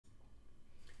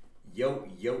Yo,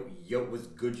 what's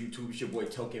good, YouTube? It's your boy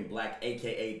Token Black,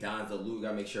 aka Don Zaloo.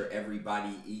 Gotta make sure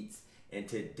everybody eats. And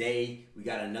today, we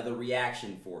got another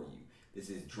reaction for you. This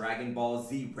is Dragon Ball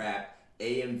Z Rap,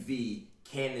 AMV,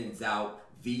 Cannons Out,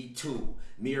 V2,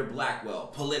 Mir Blackwell,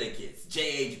 Politicus,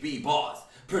 JHB Boss,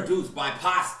 produced by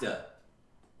Pasta.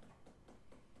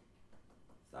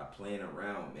 Stop playing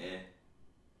around, man.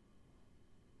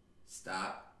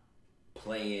 Stop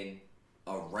playing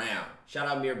around. Shout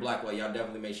out Mir Blackwell. Y'all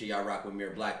definitely make sure y'all rock with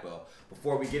Mir Blackwell.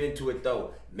 Before we get into it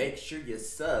though, make sure you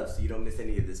sub so you don't miss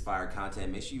any of this fire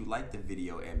content. Make sure you like the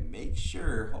video and make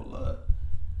sure, hold up,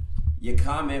 you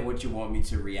comment what you want me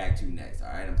to react to next.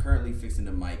 Alright, I'm currently fixing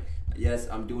the mic. Yes,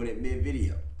 I'm doing it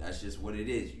mid-video. That's just what it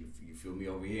is. You feel me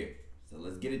over here. So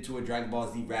let's get into it. Dragon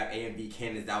Ball Z Rap, AMV,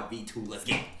 Cannons Out, V2. Let's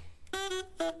get it.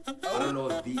 I don't know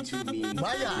if V2 means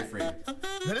different.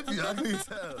 That'd be ugly as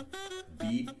hell.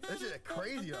 Beat. That shit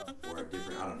crazy, yo. Or a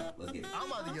different, I don't know. Let's get it. I'm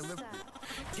about to get lit.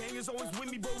 Gang is always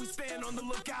with me, but we stand on the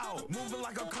lookout. Moving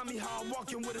like a commie, how I'm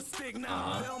walking with a stick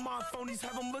now. Belmont phonies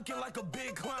have him looking like a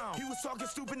big clown. He was talking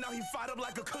stupid, now he fired up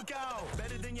like a cookout.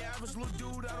 Better than your average little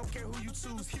dude, I don't care who you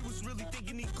choose. He was really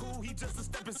thinking he cool, he just a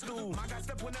stepping stool. My guy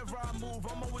step whenever I move,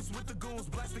 I'm always with the goons.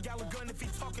 Blast the gallon gun if he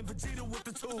talking Vegeta with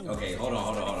the tools. Okay, hold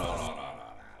on.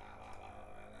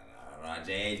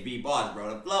 JHB Boss, bro,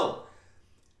 the flow.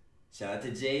 Shout out to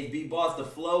JHB Boss. The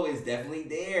flow is definitely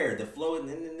there. The flow is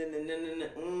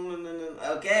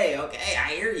okay.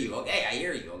 I hear you. Okay.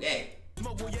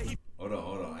 Hold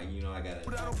on. You know I gotta.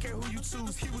 But I don't care who you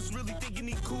choose. He was really thinking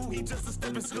he cool. He just a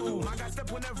stepping stool. My guy step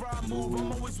whenever I move.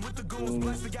 I'm always with the goons.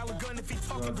 Blast the gallon gun if he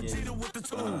talking Vegeta with the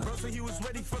tool. Bro said he was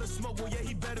ready for the smoke. Well, yeah,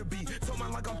 he better be. Told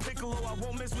mine like I'm Piccolo. I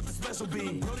won't mess with the special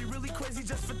beam. Brody really crazy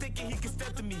just for thinking he can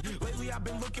step to me. Lately I've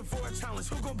been looking for a challenge.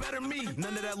 Who gon' better me?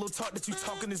 None of that little talk that you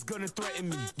talking is gonna threaten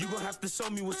me. You gon' have to show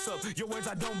me what's up. Your words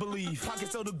I don't believe.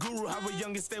 Pockets of the guru. How a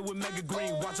youngin' stay with Mega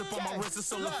Green. Watch up on my wrist a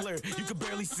solar flare. You can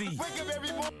barely see. Wake up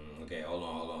every morning. Okay, hold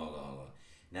on.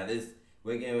 Now this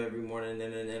waking up every morning,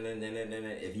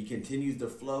 if he continues the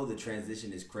flow, the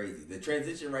transition is crazy. The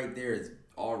transition right there is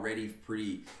already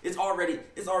pretty. It's already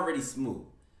smooth,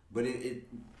 but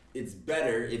it's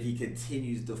better if he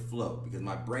continues the flow because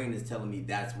my brain is telling me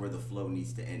that's where the flow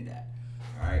needs to end at.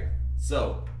 All right.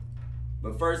 So,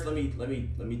 but first let me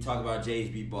talk about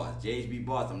JHB Boss. JHB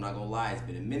Boss. I'm not gonna lie, it's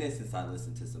been a minute since I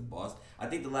listened to some Boss. I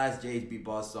think the last JHB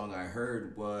Boss song I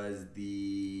heard was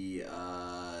the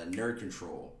Nerd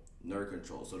Control.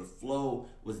 So the flow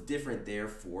was different there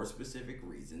for specific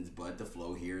reasons, but the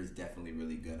flow here is definitely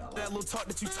really good. I like that little talk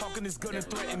that you talking is gonna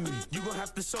threaten me. You gon'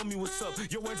 have to show me what's up.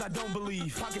 Your words I don't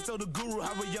believe. Pockets of the guru,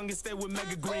 how a youngin' stay with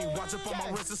Mega Green. Watch up on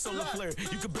my wrist a solar flare.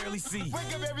 You can barely see.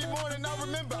 Wake up every morning, I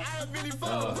remember I have many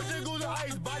phones. Put your goose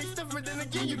ice, body stiffer than a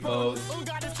guinea pose. Oh,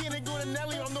 got his skin and go to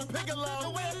Nelly on no Piccolo. The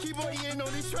way I keep on eating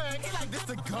on these tracks, it's like this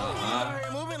a go. Out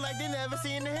here moving like they never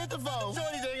seen the hit before.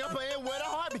 Shorty think I'm playing with a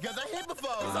heart because I hit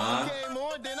before. So came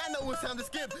on, then I know it's time to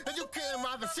skip. And you couldn't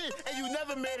rhyme for shit, and you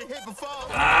never made a hit before.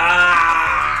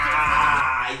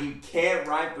 You can't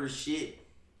rhyme for shit,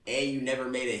 and you never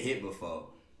made a hit before.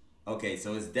 Okay,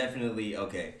 so it's definitely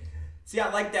okay. See,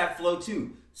 I like that flow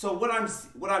too. So what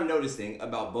I'm noticing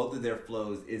about both of their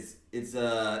flows is it's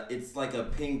like a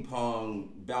ping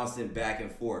pong bouncing back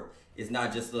and forth. It's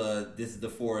not just this is the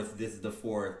fourth, this is the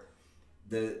fourth.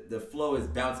 The flow is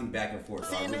bouncing back and forth.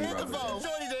 So I really rock with that.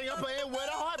 Shorty think I'm playing with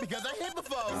a heart because I hit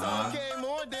before. So came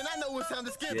on, then I know it's time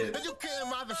to skip. And you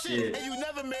couldn't rhyme for shit, and you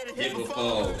never made a hit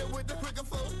before. With the quicker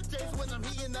flow, chase when I'm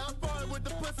heating up, falling with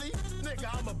the pussy.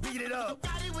 Nigga, I'ma beat it up.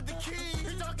 Got it with the key.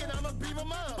 He talking, I'ma beat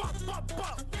him up.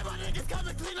 Bop. Get my niggas come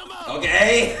and clean him up.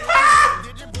 Okay.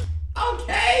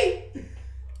 Okay.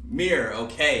 Mir,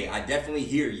 okay. I definitely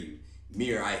hear you.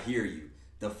 Mir, I hear you.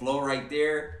 The flow right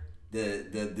there.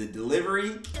 The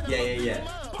delivery, yeah.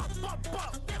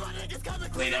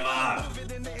 Clean them up.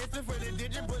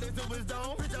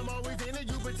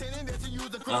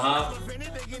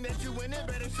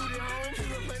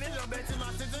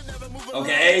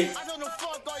 Okay.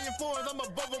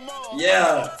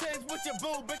 Yeah.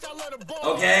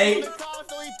 Okay.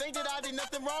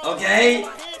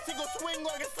 Okay.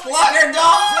 Slugger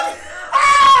dog.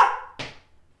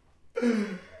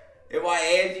 If my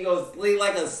ass, you gonna sleep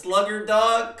like a slugger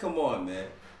dog? Come on, man.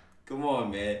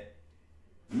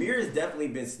 Mir has definitely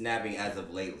been snapping as of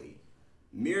lately.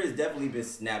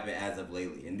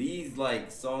 And these like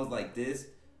songs like this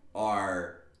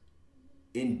are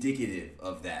indicative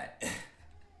of that.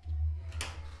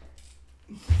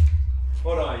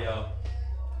 Hold on, y'all.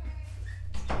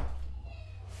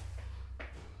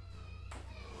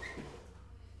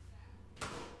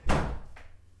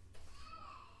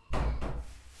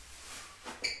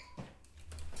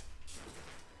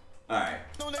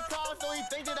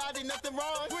 side, ain't nothing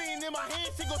wrong. Green in my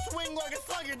hand, she gon' swing like a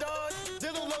slugger, dog.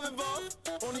 There's no love involved,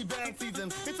 only bad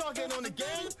season. We talking on the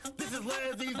game, this is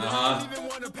last season. I don't even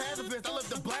want a pacifist, I let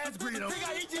the blast greet him. Think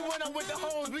I eat you when I'm with the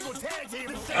hoes, we gon' tag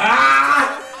team.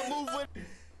 I move with.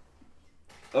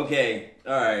 Okay,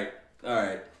 alright.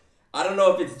 I don't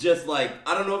know if it's just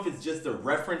the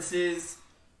references,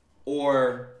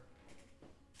 or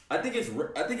I think it's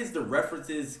the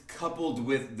references coupled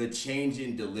with the change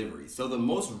in delivery. So the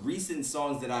most recent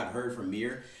songs that I've heard from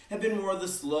Mir have been more of the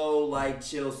slow, like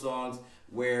chill songs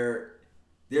where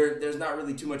there's not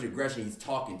really too much aggression. He's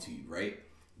talking to you, right?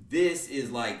 This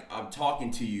is like, I'm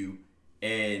talking to you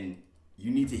and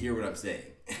you need to hear what I'm saying.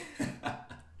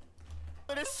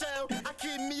 I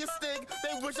keep me a stick,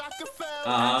 they wish I could fail.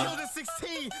 I killed at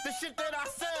 16, the shit that I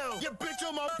sell. Your bitch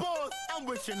on my boss, I'm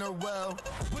wishing her well.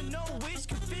 When no wish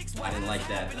can fix what I didn't like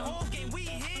that. The whole game we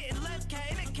hit and left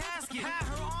cat in a casket. Had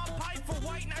her on pipe for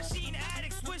white, now she an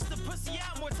addict. Switch the pussy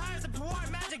out more times than Puar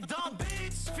Magic, dumb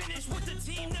bitch. Finish with the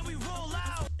team, then we roll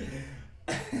out.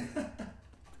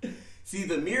 See,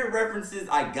 the Mir references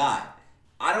I got.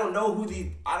 I don't know who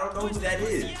that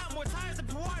is.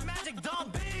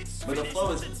 But the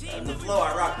flow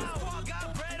I rock with.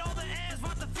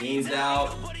 Kings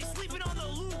out.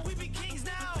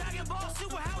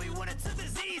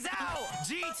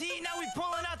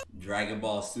 Dragon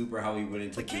Ball Super, how he went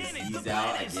and took his Z's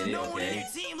out. I get it, okay.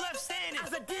 I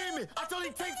said, damn it, I told he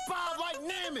takes 5 like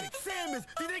Namek. Samus,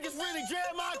 these niggas really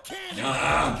jam my cannon.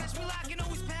 Catch me locking,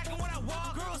 always packing when I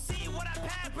walk. Girls see what I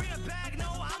pack, bring a bag, no,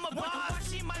 I'm a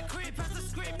boss. She my crib, pass the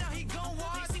script, now he gon'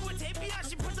 walk. See what tape he out,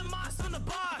 she put the monster in the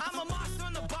box. I'm a monster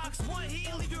in the box, one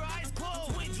heat, leave your eyes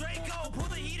closed. Twin Draco, pull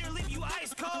the heater, leave you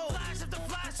ice cold. Flash after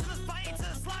flash, let's fight into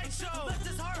the slideshow. Left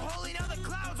his heart holy, now the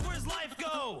clouds, where's life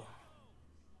go?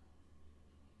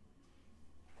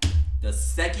 The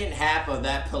second half of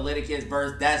that Politicus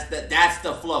verse, that's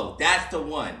the flow. That's the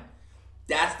one.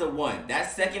 That's the one.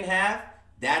 That second half,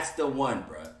 that's the one,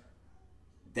 bruh.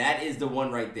 That is the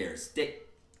one right there.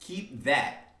 Keep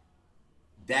that.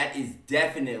 That is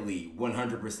definitely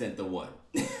 100% the one.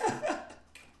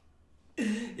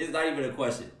 It's not even a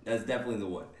question. That's definitely the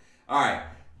one. Alright.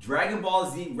 Dragon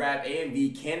Ball Z Rap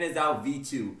AMV Cannons Out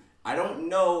V2. I don't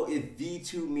know if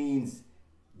V2 means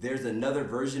there's another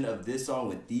version of this song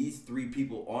with these 3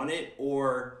 people on it,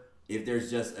 or if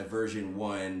there's just a version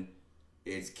 1,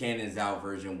 it's Cannons Out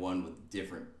version 1 with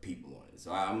different people on it.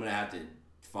 So I'm gonna have to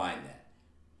find that.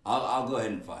 I'll go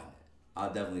ahead and find that.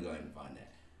 I'll definitely go ahead and find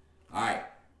that. All right,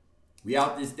 we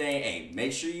out this thing. Hey,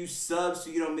 make sure you sub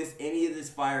so you don't miss any of this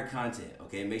fire content.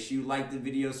 Okay, make sure you like the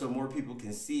video so more people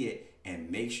can see it, and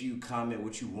make sure you comment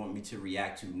what you want me to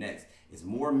react to next. It's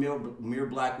more Mir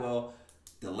Blackwell.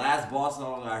 The last boss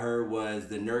song I heard was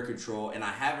the Nerd Control, and I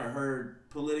haven't heard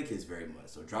Politicus very much.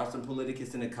 So drop some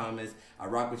Politicus in the comments. I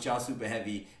rock with y'all super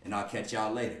heavy, and I'll catch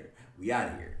y'all later. We out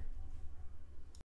of here.